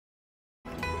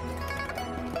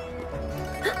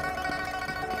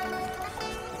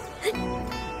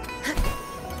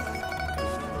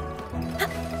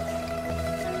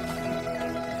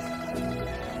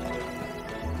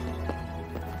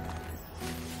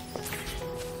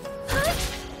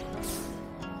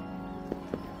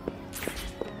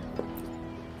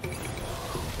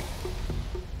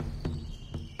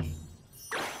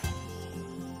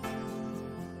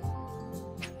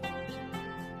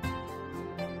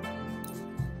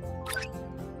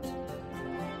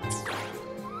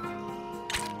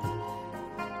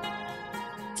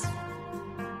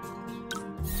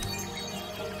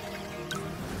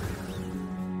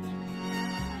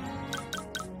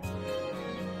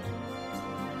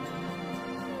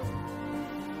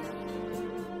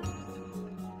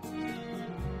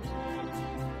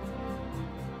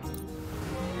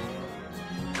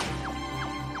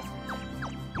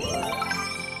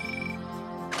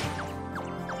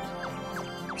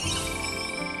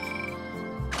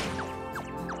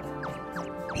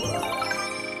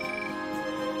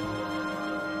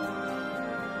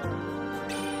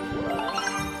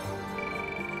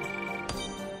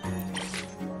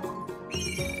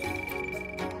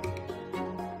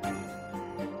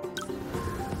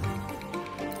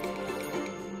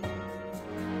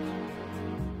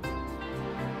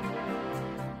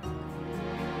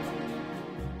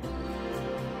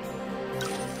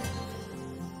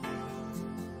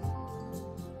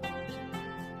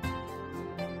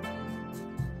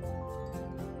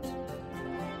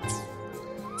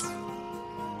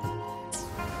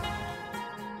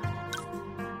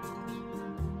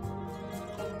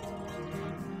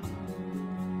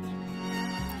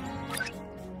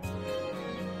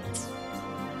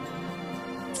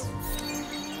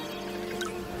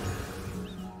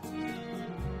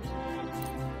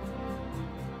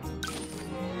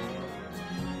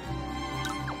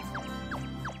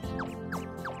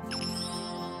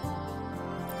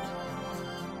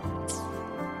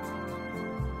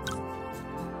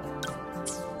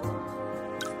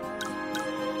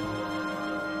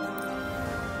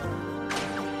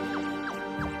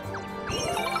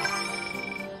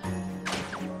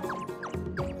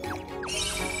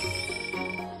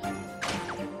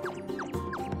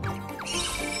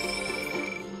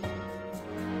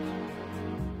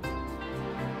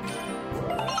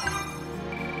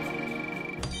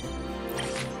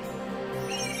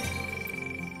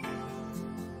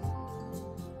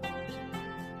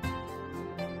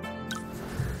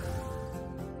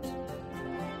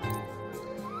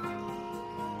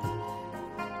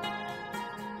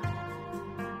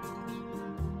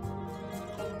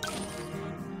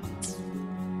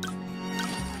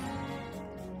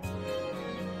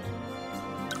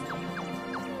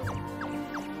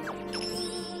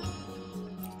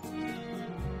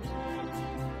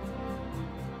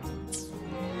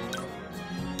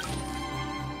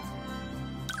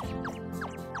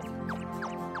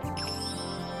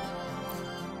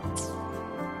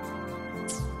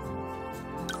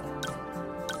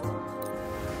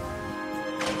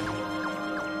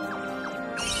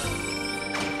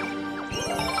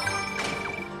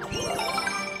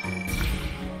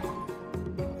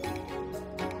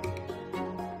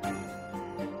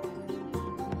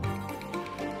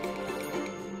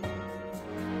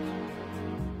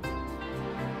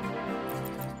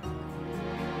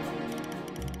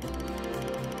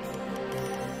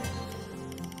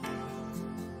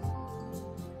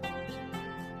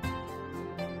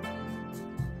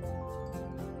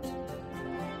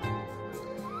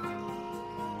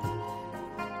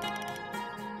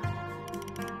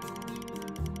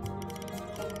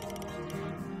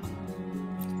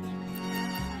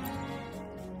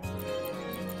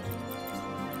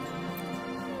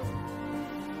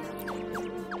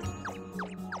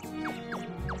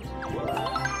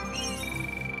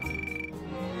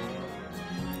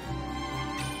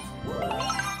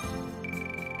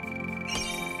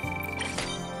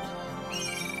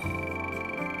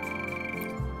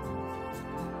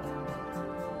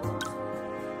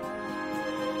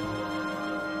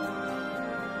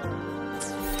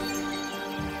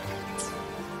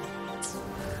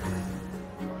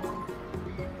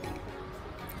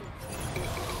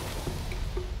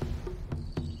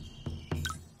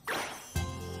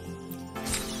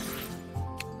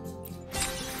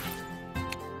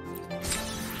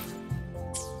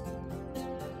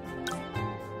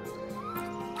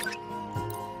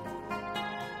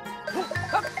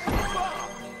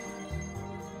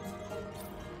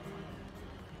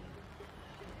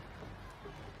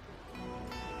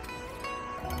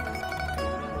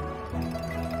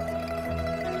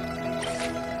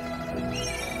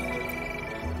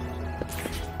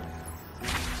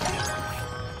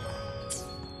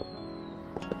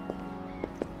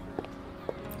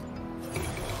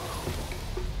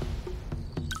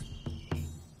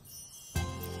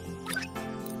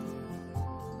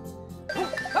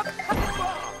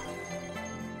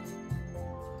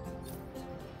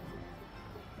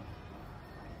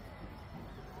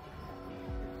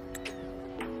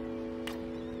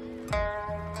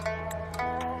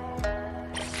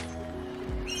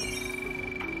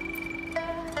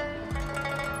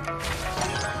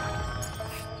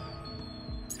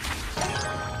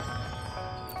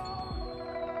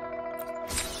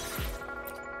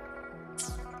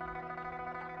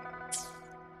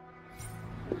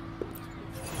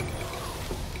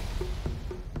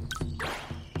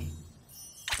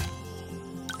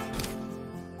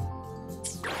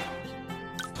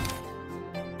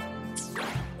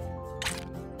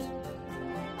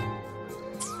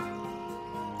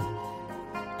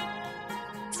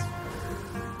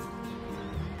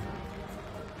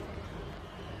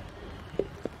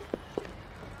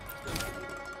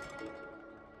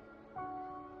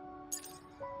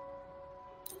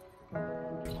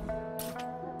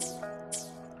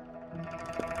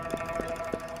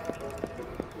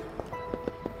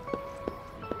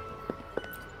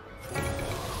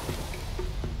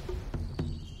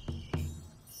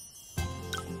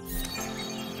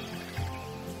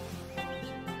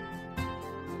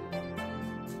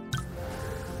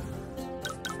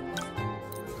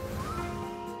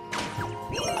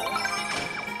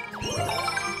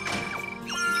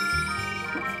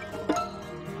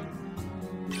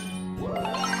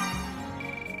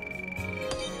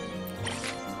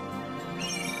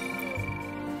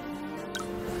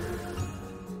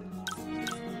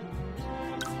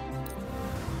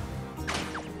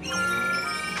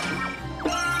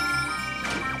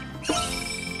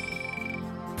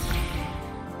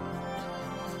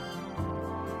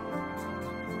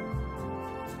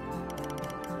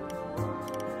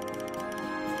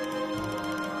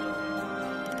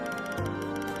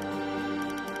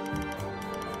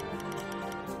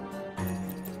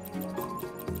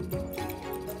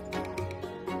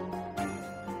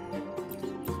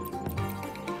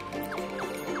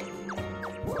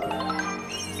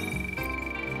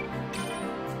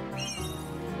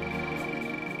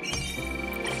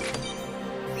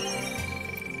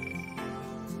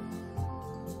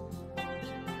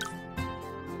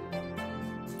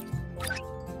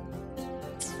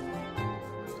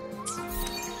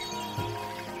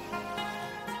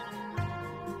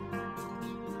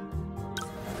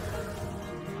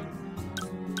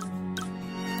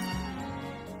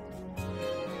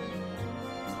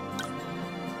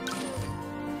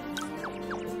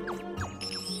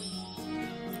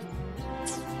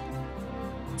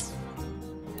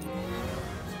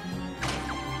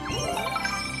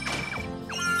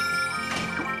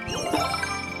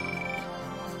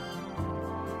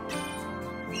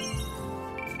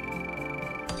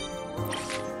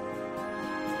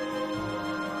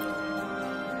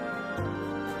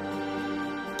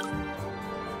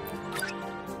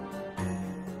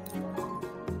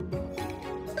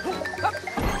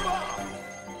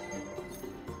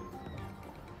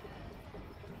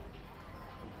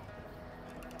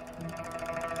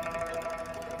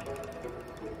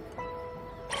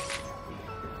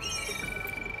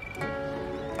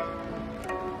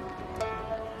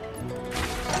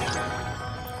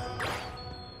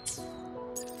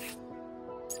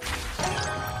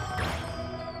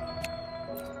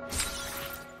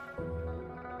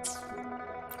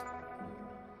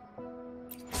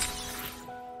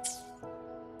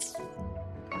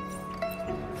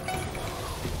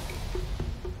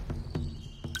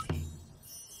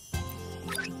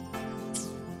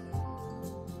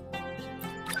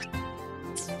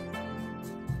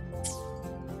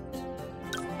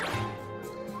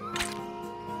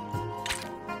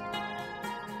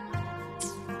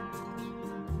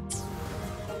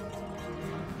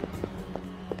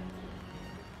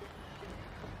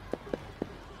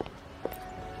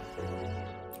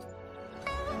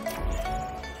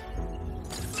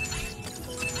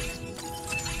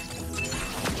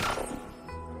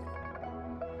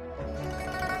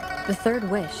The third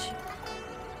wish.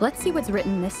 Let's see what's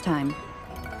written this time.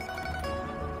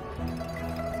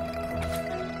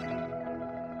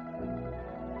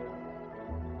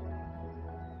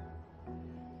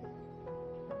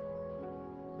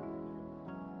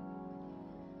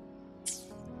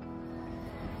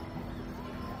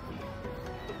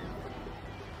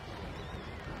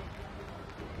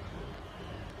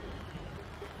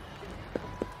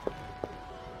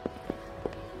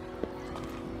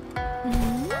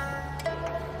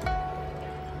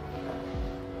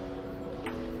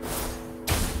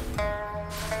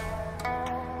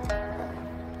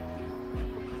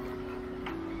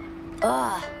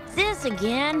 This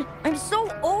again? I'm so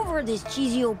over this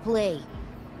cheesy old play.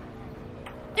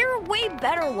 There are way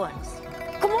better ones.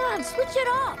 Come on, switch it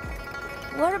up.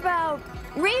 What about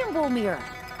Rainbow Mirror?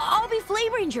 I'll be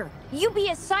Flame Ranger. You be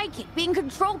a psychic being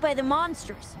controlled by the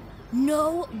monsters.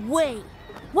 No way.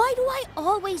 Why do I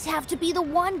always have to be the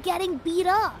one getting beat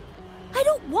up? I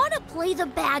don't want to play the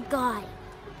bad guy.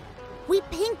 We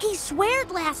pinky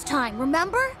sweared last time,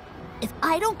 remember? If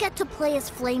I don't get to play as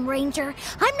Flame Ranger,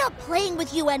 I'm not playing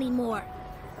with you anymore.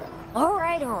 All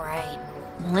right.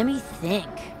 Let me think.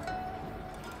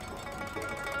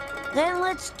 Then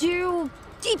let's do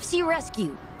Deep Sea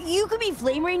Rescue. You can be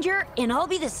Flame Ranger, and I'll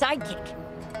be the sidekick.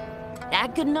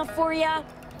 That good enough for ya?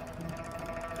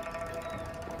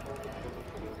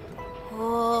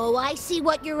 Oh, I see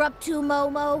what you're up to,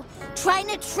 Momo. Trying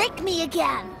to trick me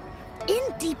again. In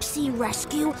Deep Sea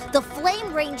Rescue, the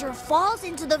Flame Ranger falls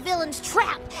into the villain's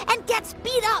trap and gets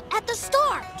beat up at the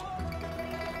start.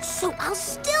 So I'll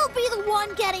still be the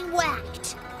one getting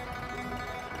whacked.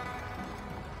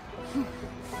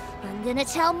 I'm gonna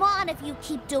tell Mon if you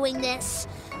keep doing this.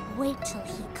 Wait till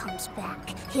he comes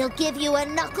back. He'll give you a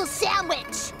knuckle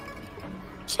sandwich.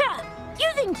 Cha!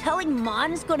 You think telling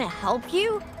Mon is gonna help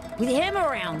you? With him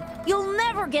around, you'll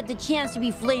never get the chance to be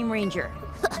Flame Ranger.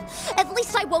 At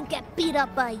least I won't get beat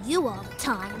up by you all the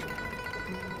time.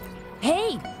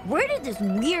 Hey, where did this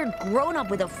weird grown-up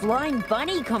with a flying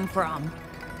bunny come from?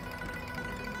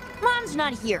 Mon's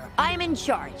not here. I'm in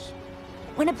charge.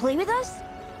 Wanna play with us?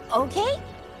 Okay?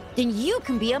 Then you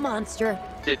can be a monster.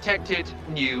 Detected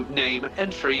new name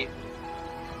entry.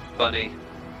 Bunny.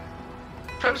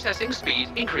 Processing speed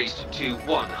increased to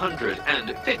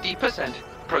 150%.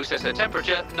 Processor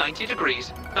temperature 90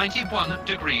 degrees, 91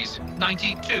 degrees,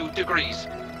 92 degrees.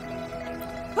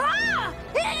 Ah!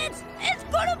 It's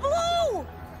gonna blow!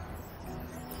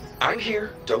 I'm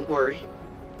here, don't worry.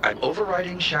 I'm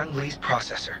overriding Shangli's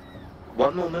processor.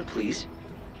 One moment, please.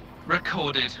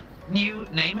 Recorded. New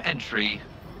name entry.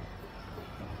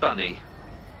 Bunny.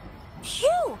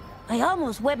 Phew! I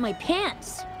almost wet my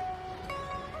pants.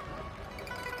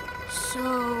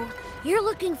 So, you're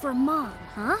looking for Mon,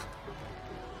 huh?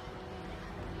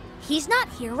 He's not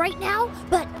here right now,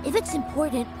 but if it's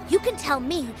important, you can tell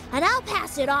me, and I'll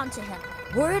pass it on to him,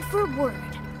 word for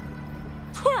word.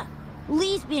 Huh!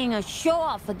 Lee's being a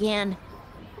show-off again.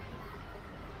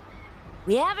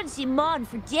 We haven't seen Mon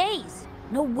for days.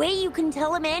 No way you can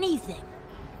tell him anything.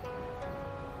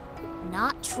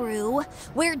 Not true.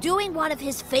 We're doing one of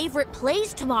his favorite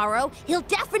plays tomorrow. He'll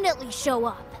definitely show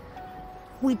up.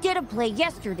 We did a play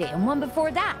yesterday and one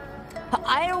before that.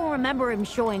 I don't remember him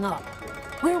showing up.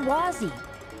 Where was he?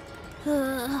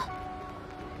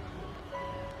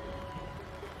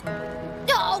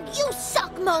 Oh, you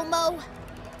suck, Momo!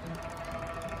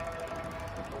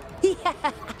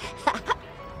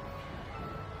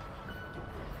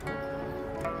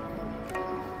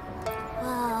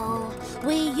 Well,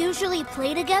 we usually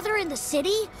play together in the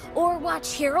city or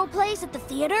watch hero plays at the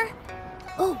theater.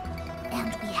 Oh,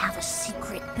 have a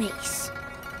secret base.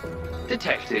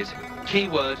 Detected.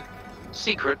 Keyword,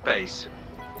 secret base.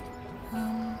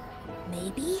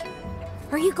 Maybe?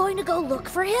 Are you going to go look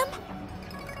for him?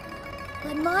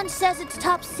 But Mon says it's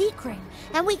top secret,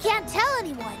 and we can't tell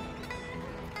anyone.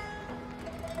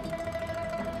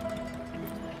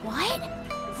 What?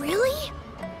 Really?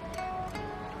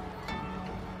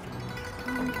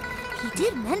 He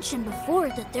did mention before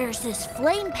that there's this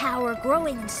flame power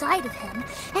growing inside of him,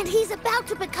 and he's about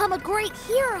to become a great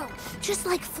hero, just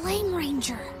like Flame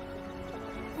Ranger.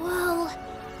 Well,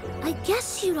 I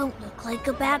guess you don't look like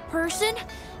a bad person,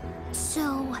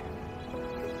 so...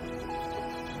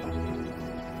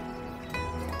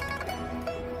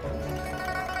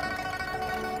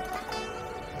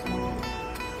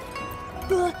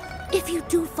 if you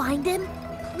do find him,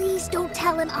 please don't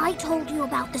tell him I told you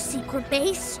about the secret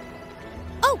base.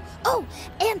 Oh,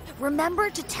 and remember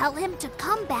to tell him to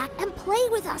come back and play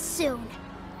with us soon.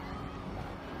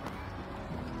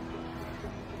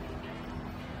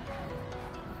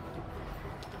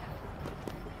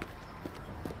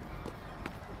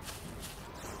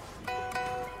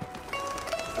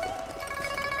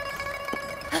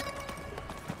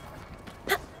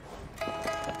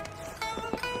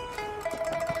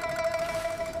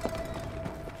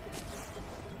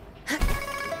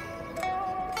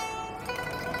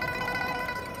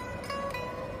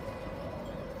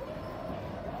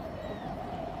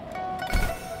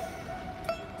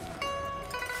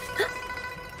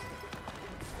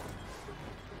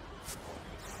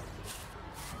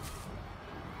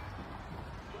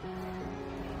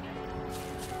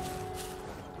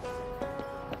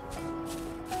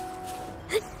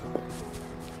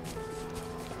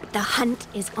 The hunt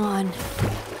is on.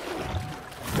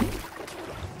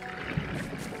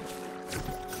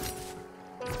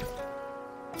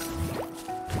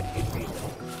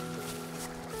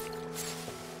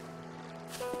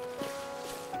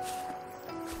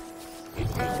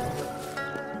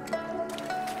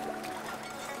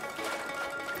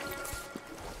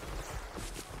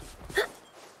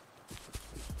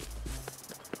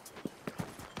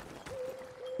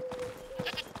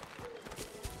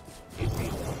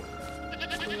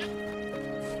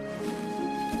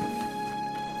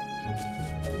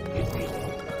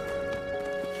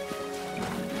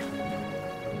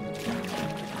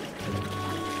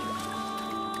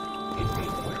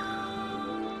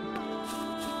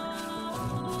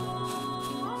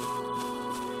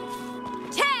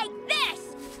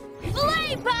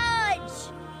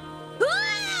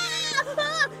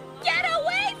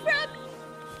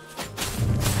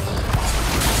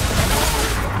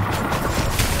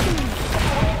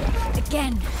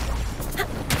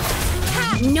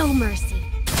 No mercy.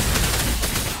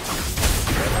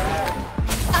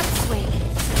 Upswing.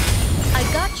 I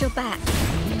got your back.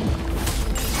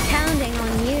 Counting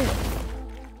on you.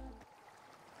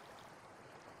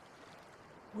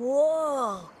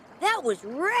 Whoa, that was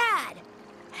rad.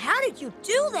 How did you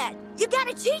do that? You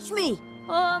gotta teach me.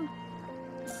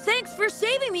 Thanks for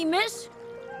saving me, miss.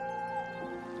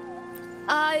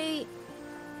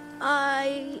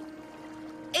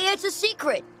 It's a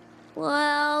secret.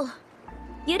 Well,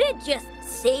 you did just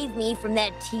save me from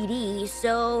that TD,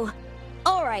 so...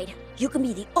 All right, you can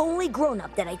be the only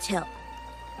grown-up that I tell.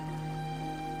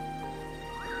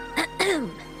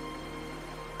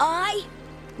 I,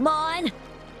 Mon,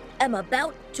 am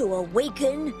about to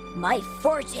awaken my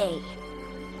forte.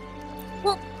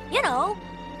 Well, you know,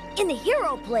 in the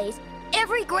hero plays,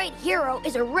 every great hero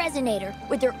is a resonator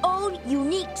with their own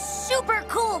unique, super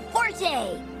cool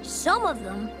forte. Some of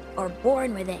them are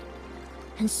born with it.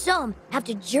 And some have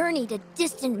to journey to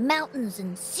distant mountains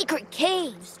and secret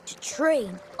caves to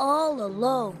train all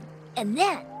alone. And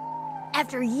then,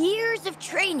 after years of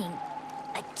training,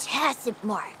 a tacit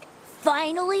mark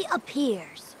finally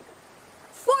appears.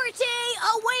 Forte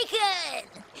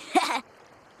Awaken!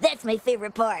 That's my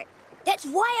favorite part. That's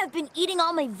why I've been eating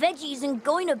all my veggies and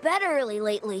going to bed early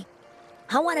lately.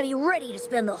 I want to be ready to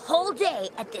spend the whole day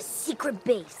at this secret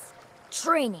base,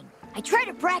 training. I try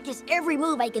to practice every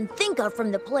move I can think of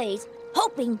from the plays,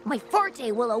 hoping my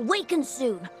forte will awaken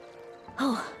soon.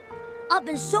 Oh, I've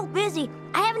been so busy,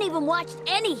 I haven't even watched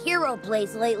any hero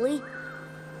plays lately.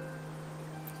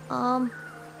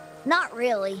 Not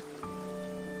really.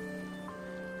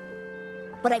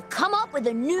 But I've come up with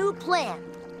a new plan.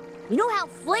 You know how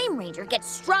Flame Ranger gets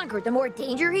stronger the more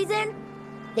danger he's in?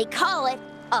 They call it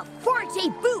a forte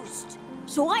boost.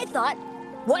 So I thought,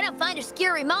 why not find a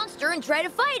scary monster and try to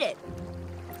fight it?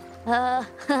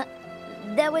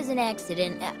 That was an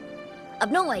accident.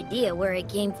 I've no idea where it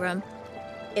came from.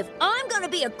 If I'm gonna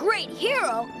be a great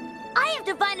hero, I have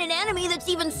to find an enemy that's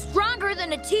even stronger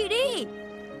than a TD.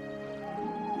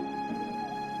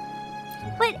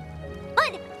 But...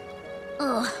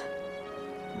 Ugh.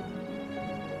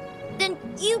 Then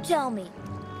you tell me.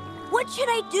 What should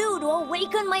I do to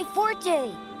awaken my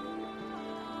forte?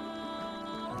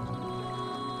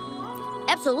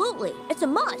 Absolutely, it's a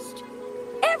must.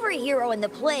 Every hero in the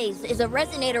plays is a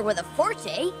resonator with a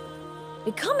forte.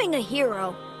 Becoming a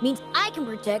hero means I can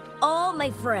protect all my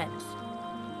friends.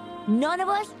 None of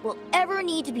us will ever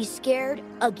need to be scared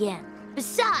again.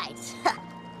 Besides,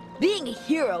 being a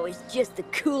hero is just the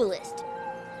coolest.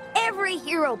 Every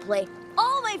hero play,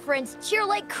 all my friends cheer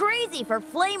like crazy for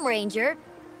Flame Ranger.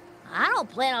 I don't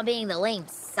plan on being the lame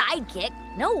sidekick.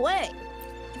 No way.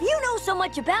 If you know so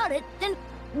much about it, then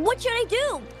what should I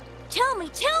do? Tell me,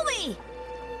 tell me!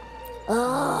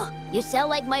 Ugh, you sound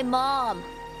like my mom.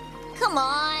 Come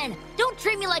on, don't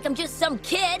treat me like I'm just some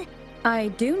kid. I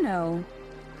do know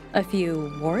a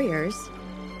few warriors.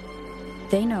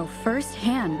 They know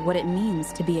firsthand what it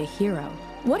means to be a hero.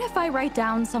 What if I write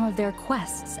down some of their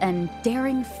quests and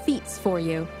daring feats for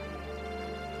you?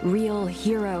 Real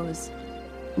heroes,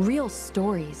 real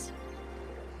stories.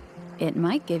 It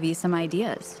might give you some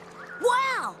ideas.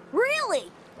 Wow, really?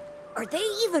 Are they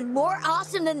even more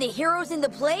awesome than the heroes in the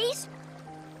plays?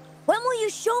 When will you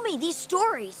show me these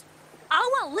stories? I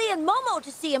want Lee and Momo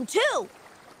to see them too.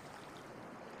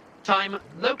 Time,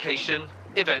 location,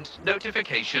 event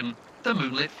notification, the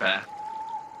Moonlit Fair.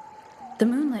 The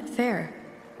Moonlit Fair,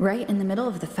 right in the middle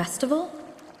of the festival?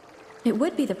 It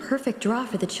would be the perfect draw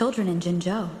for the children in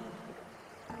Jinzhou.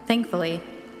 Thankfully,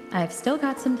 I've still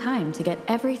got some time to get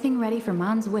everything ready for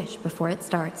Mon's wish before it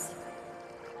starts.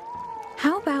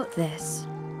 How about this?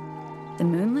 The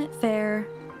Moonlit Fair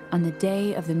on the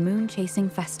day of the Moon Chasing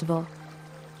Festival.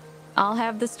 I'll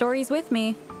have the stories with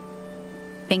me.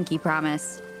 Pinky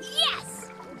promise. Yes!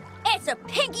 It's a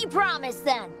pinky promise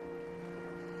then.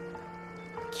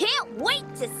 Can't wait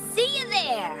to see you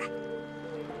there.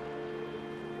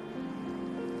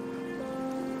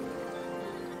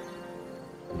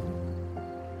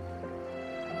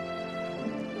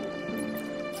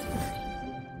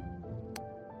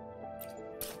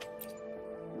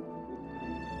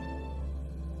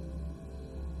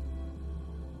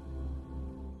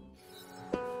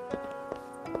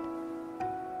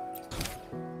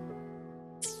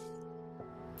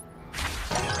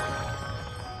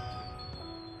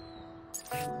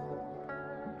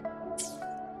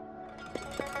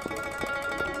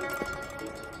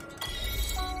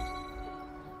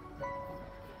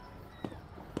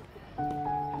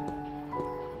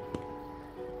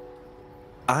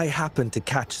 I happened to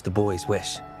catch the boy's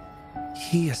wish.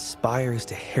 He aspires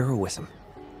to heroism,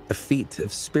 a feat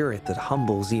of spirit that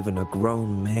humbles even a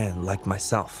grown man like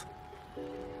myself.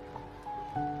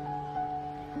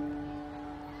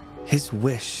 His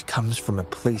wish comes from a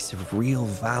place of real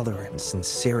valor and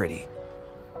sincerity.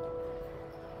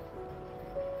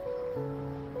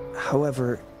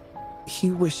 However,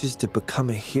 he wishes to become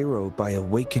a hero by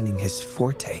awakening his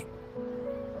forte.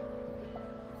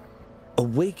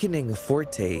 Awakening a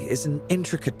forte is an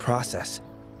intricate process,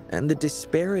 and the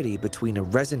disparity between a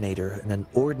resonator and an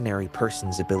ordinary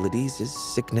person's abilities is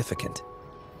significant.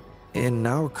 In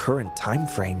our current time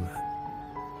frame,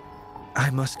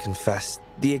 I must confess,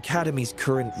 the Academy's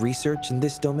current research in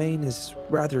this domain is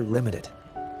rather limited.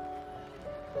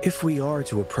 If we are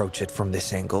to approach it from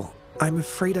this angle, I'm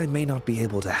afraid I may not be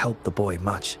able to help the boy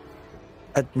much,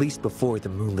 at least before the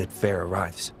Moonlit Fair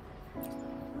arrives.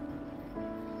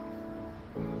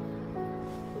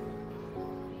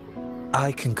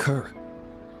 I concur.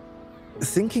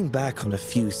 Thinking back on a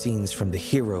few scenes from the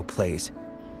hero plays,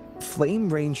 Flame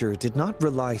Ranger did not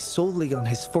rely solely on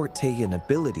his forte and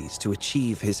abilities to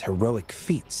achieve his heroic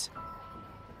feats.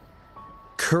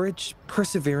 Courage,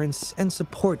 perseverance, and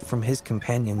support from his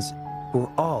companions were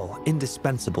all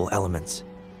indispensable elements.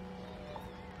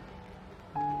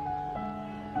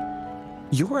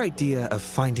 Your idea of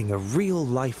finding a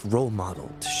real-life role model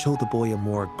to show the boy a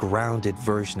more grounded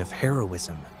version of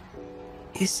heroism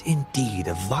is indeed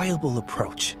a viable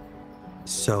approach.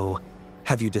 So,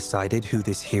 have you decided who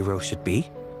this hero should be?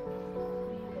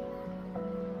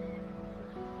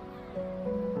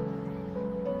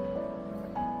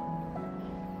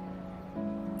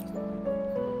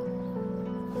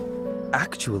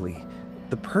 Actually,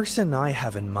 the person I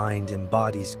have in mind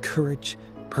embodies courage,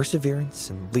 perseverance,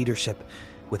 and leadership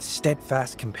with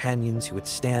steadfast companions who would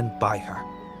stand by her,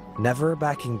 never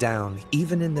backing down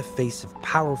even in the face of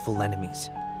powerful enemies.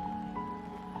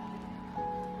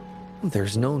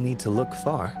 There's no need to look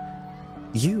far.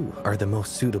 You are the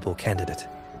most suitable candidate.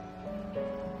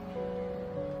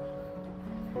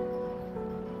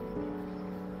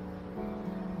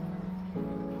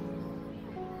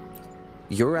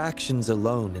 Your actions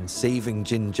alone in saving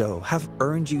Jinzhou have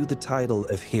earned you the title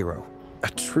of hero. A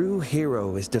true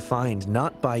hero is defined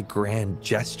not by grand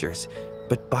gestures,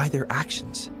 but by their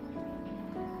actions.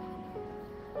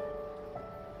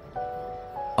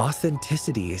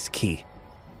 Authenticity is key.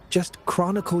 Just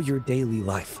chronicle your daily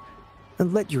life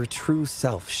and let your true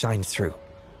self shine through.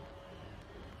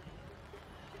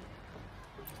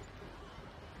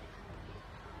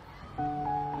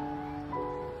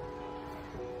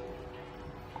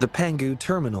 The Pangu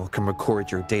terminal can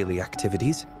record your daily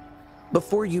activities.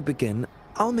 Before you begin,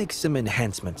 I'll make some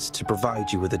enhancements to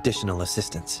provide you with additional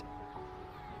assistance.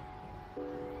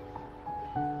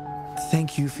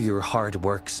 Thank you for your hard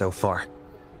work so far.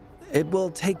 It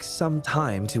will take some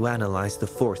time to analyze the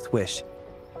fourth wish.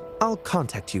 I'll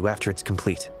contact you after it's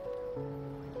complete.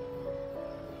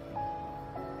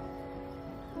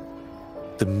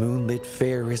 The moonlit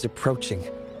fair is approaching.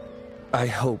 I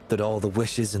hope that all the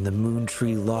wishes in the Moon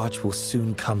Tree Lodge will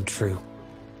soon come true.